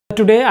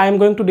Today I am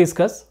going to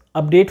discuss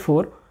update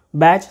for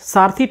batch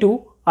Sarthi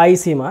to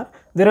ICMR.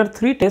 There are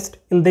 3 tests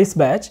in this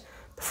batch.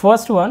 The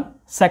first one,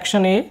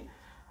 section A,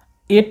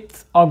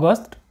 8th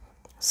August.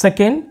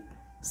 Second,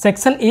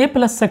 section A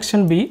plus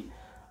section B,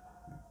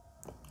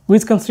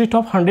 which consists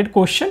of 100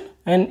 question,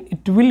 and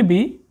it will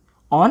be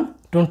on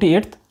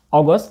 28th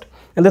August.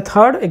 And the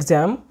third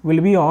exam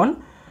will be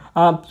on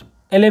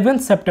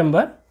 11th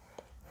September.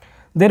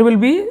 There will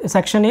be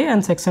section A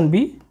and section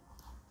B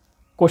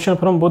question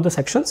from both the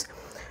sections,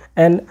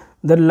 and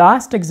the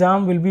last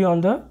exam will be on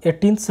the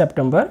 18th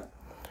September,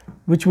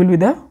 which will be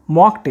the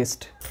mock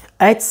test,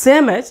 as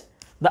same as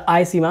the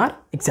ICMR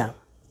exam.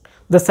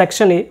 The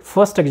section A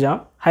first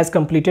exam has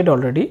completed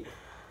already.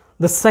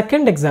 The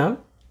second exam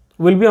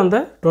will be on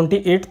the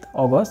 28th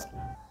August.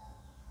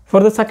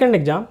 For the second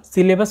exam,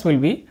 syllabus will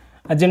be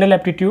a general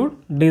aptitude,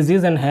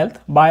 disease and health,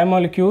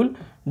 biomolecule,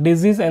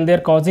 disease and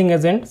their causing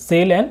agent,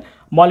 cell and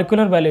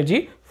molecular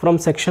biology from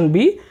section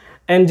B,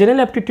 and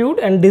general aptitude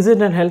and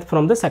disease and health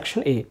from the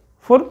section A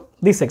for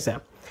this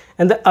exam.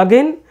 And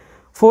again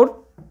for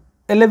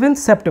 11th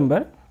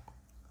September,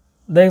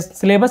 the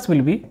syllabus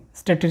will be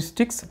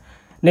statistics,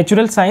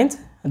 natural science,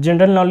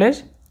 general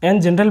knowledge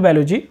and general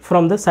biology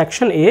from the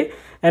section A,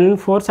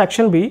 and for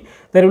section B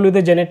there will be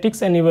the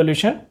genetics and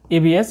evolution,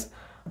 EBS,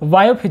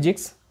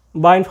 biophysics,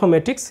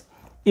 bioinformatics,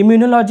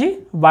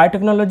 immunology,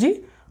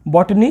 biotechnology,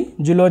 botany,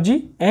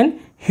 zoology and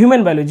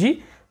human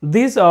biology.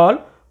 These all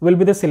will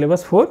be the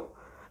syllabus for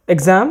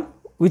exam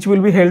which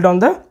will be held on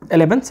the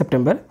 11th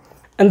September,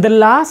 and the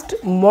last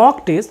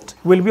mock test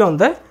will be on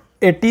the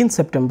 18th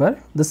September.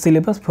 The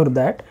syllabus for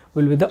that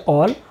will be the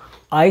all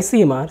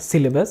ICMR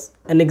syllabus,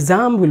 and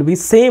exam will be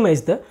same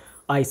as the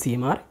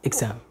ICMR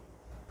exam.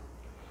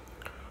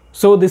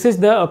 So this is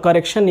the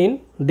correction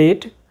in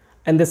date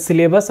and the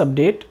syllabus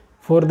update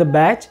for the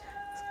batch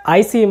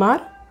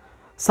ICMR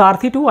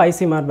Sarthi to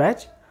ICMR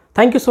batch.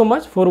 Thank you so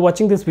much for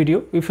watching this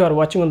video. If you are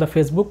watching on the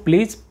Facebook,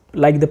 please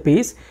like the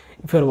page.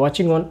 If you are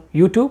watching on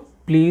YouTube,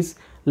 please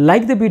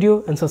like the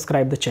video and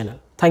subscribe the channel.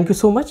 Thank you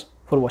so much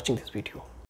for watching this video.